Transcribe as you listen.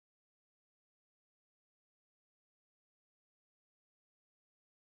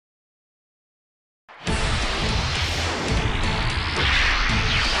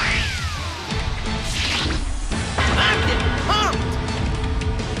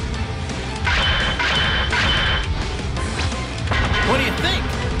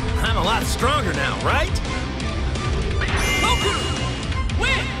a lot stronger now, right? Goku!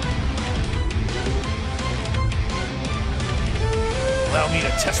 Win! Allow me to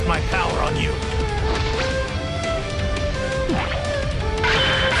test my power on you.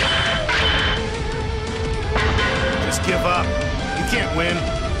 Just give up. You can't win.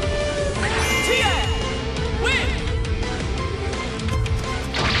 TOEI! Win!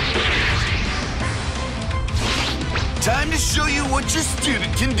 Time to show you what your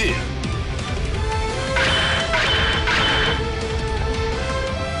student can do.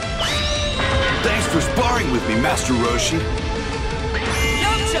 Thanks for sparring with me, Master Roshi.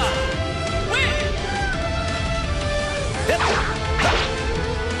 Yamcha! Win!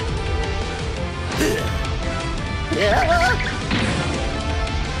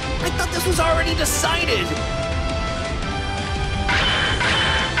 I thought this was already decided.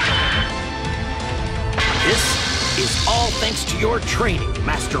 This is all thanks to your training,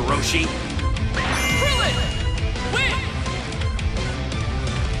 Master Roshi. Krillin! Win!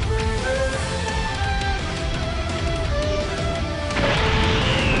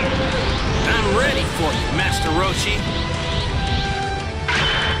 I'm ready for you, Master Roshi.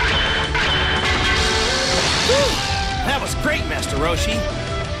 Woo! That was great, Master Roshi.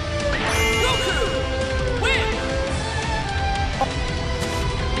 Goku! Win!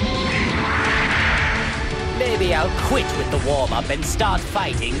 Maybe I'll quit with the warm-up and start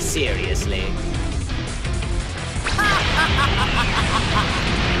fighting seriously.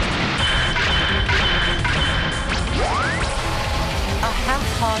 A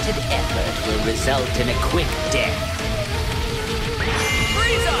half-hearted effort will result in a quick death.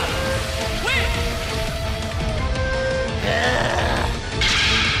 Frieza! Win!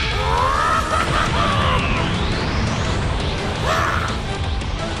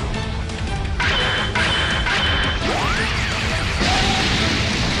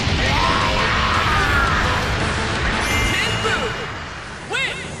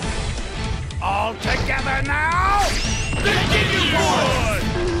 All together now! Continue forward!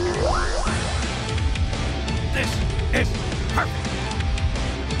 This is perfect.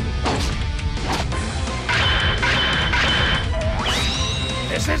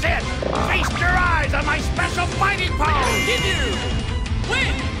 This is it! Feast your eyes on my special fighting pose! Ginyu!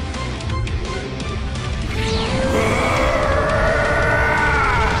 Win!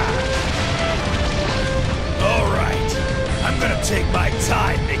 All right, I'm gonna take my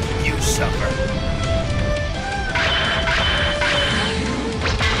time making you suffer.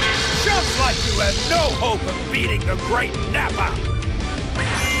 Just like you have no hope of beating the great Nappa!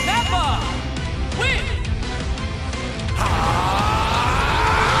 Nappa! Win!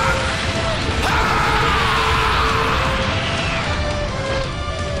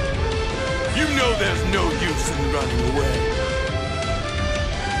 You know there's no use in running away.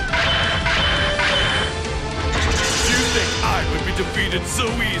 You think I would be defeated so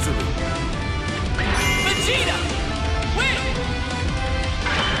easily? Vegeta! Win!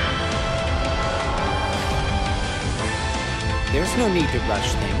 There's no need to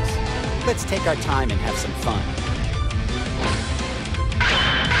rush things. Let's take our time and have some fun.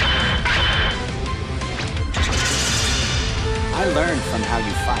 I learned from how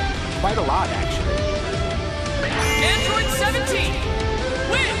you fight. Quite a lot, actually. Android 17!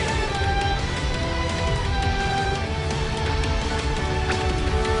 Win!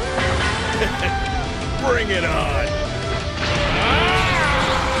 Bring it on!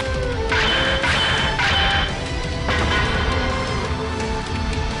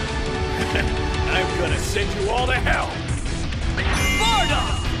 I'm gonna send you all to hell!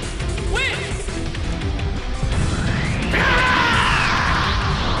 Bardock! Win!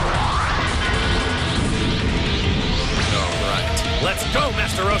 All right, let's go,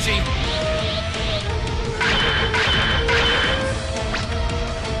 Master Roshi!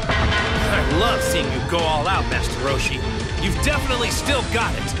 I love seeing you go all out, Master Roshi. You've definitely still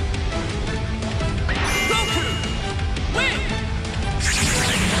got it. Goku! Win!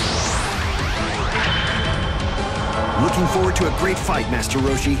 Looking forward to a great fight, Master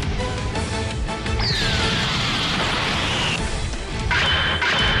Roshi.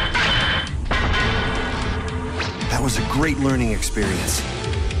 That was a great learning experience.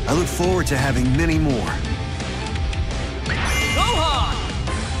 I look forward to having many more. Gohan!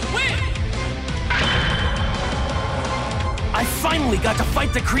 Win! I finally got to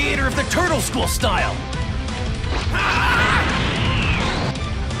fight the creator of the Turtle School style!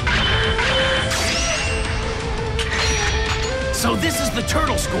 So this is the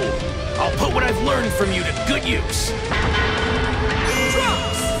Turtle School. I'll put what I've learned from you to good use.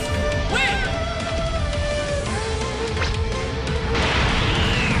 Trunks! Win!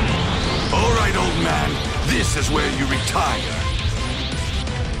 is where you retire.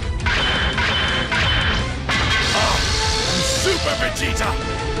 Oh, Super Vegeta!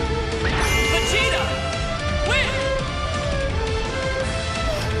 Vegeta! Win!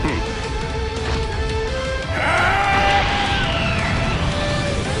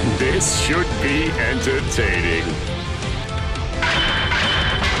 This should be entertaining.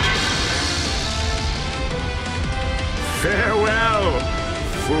 Farewell,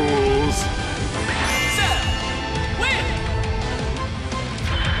 fools. Zell! Win!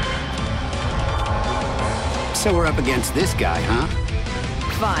 So we're up against this guy, huh?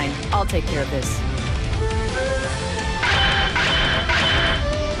 Fine, I'll take care of this.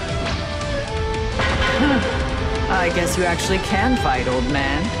 I guess you actually can fight, old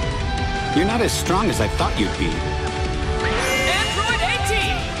man. You're not as strong as I thought you'd be. Android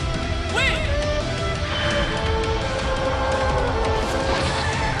 18! Win!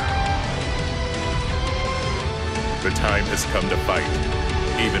 The time has come to fight,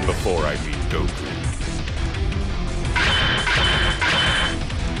 even before I meet Goku.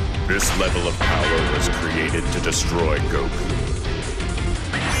 This level of power was created to destroy Goku.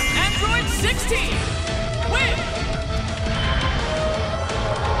 Android 16! Win!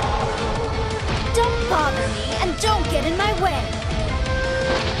 Don't bother me and don't get in my way.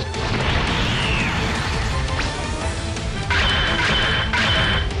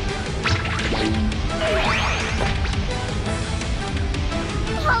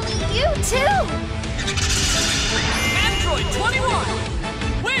 Holly, you too! Android 21!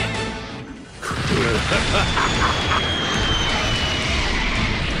 Win!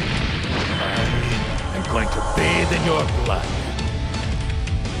 I'm going to bathe in your blood.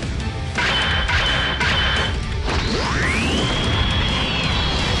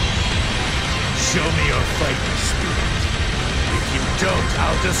 Show me your fighting spirit. If you don't,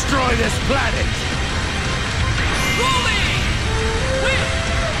 I'll destroy this planet! Rolling! Win!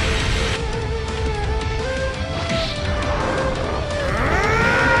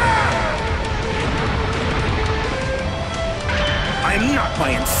 I'm not my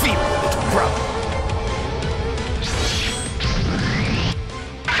inferior little brother.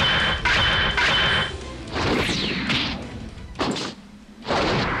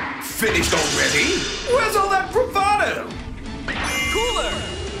 Finished already? Where's all that bravado? Cooler!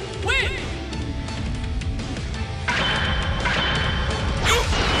 Win!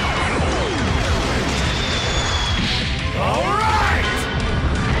 All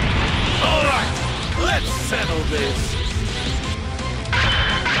right, let's settle this.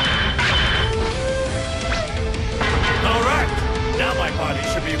 All right, now my body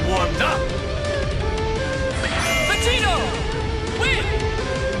should be warmed up. Vegito! Win!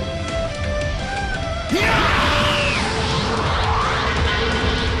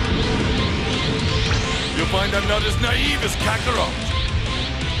 You'll find I'm not as naive as Kakarot.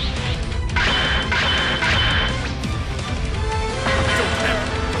 Don't ever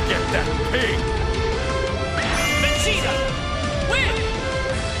forget that pig. Vegeta! Win!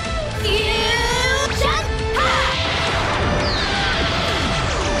 Fusion! Ha!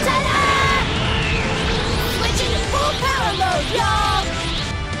 Ta-da! Switching to full power mode, y'all!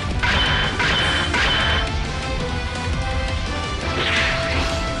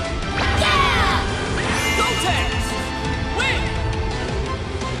 Yeah! Gotenks! Win!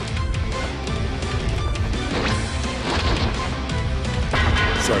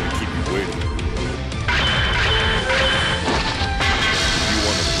 Sorry to keep you waiting. You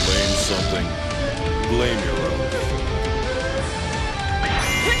want to blame something? Blame your own.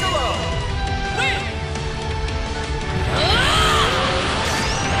 Piccolo! Win!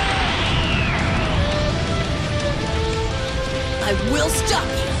 I will stop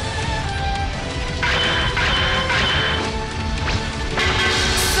you.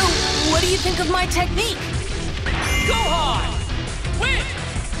 So, what do you think of my technique? Gohan! Win!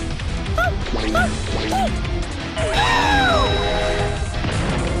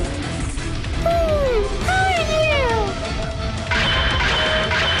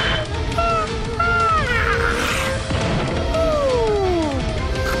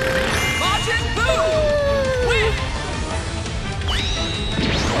 Majin Buu! Win!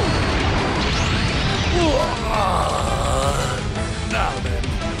 Now then.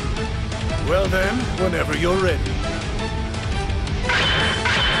 Well then, whenever you're ready.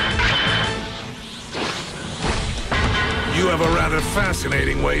 You have a rather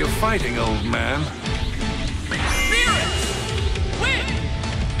fascinating way of fighting, old man. Beerus! Win!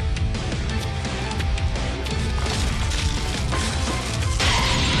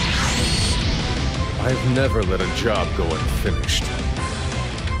 I've never let a job go unfinished.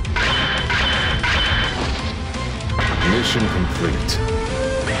 Mission complete.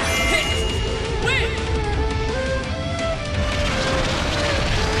 Hit! Win!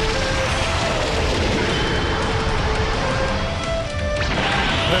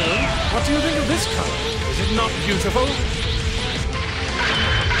 Well, what do you think of this color? Is it not beautiful?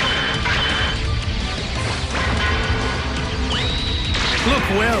 Look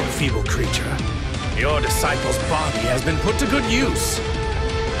well, feeble creature. Your disciple's body has been put to good use.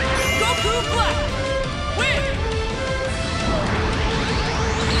 Goku Black! Win!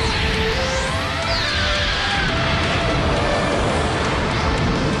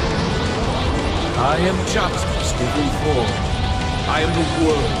 I am justice given form. I am the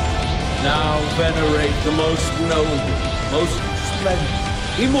world. Now venerate the most noble, most splendid,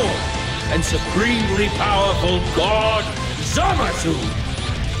 immortal, and supremely powerful God, Zamasu!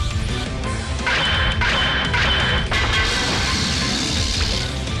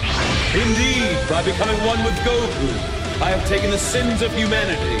 Indeed, by becoming one with Goku, I have taken the sins of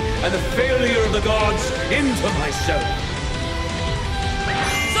humanity and the failure of the gods into myself.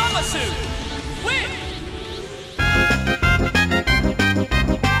 Zamasu!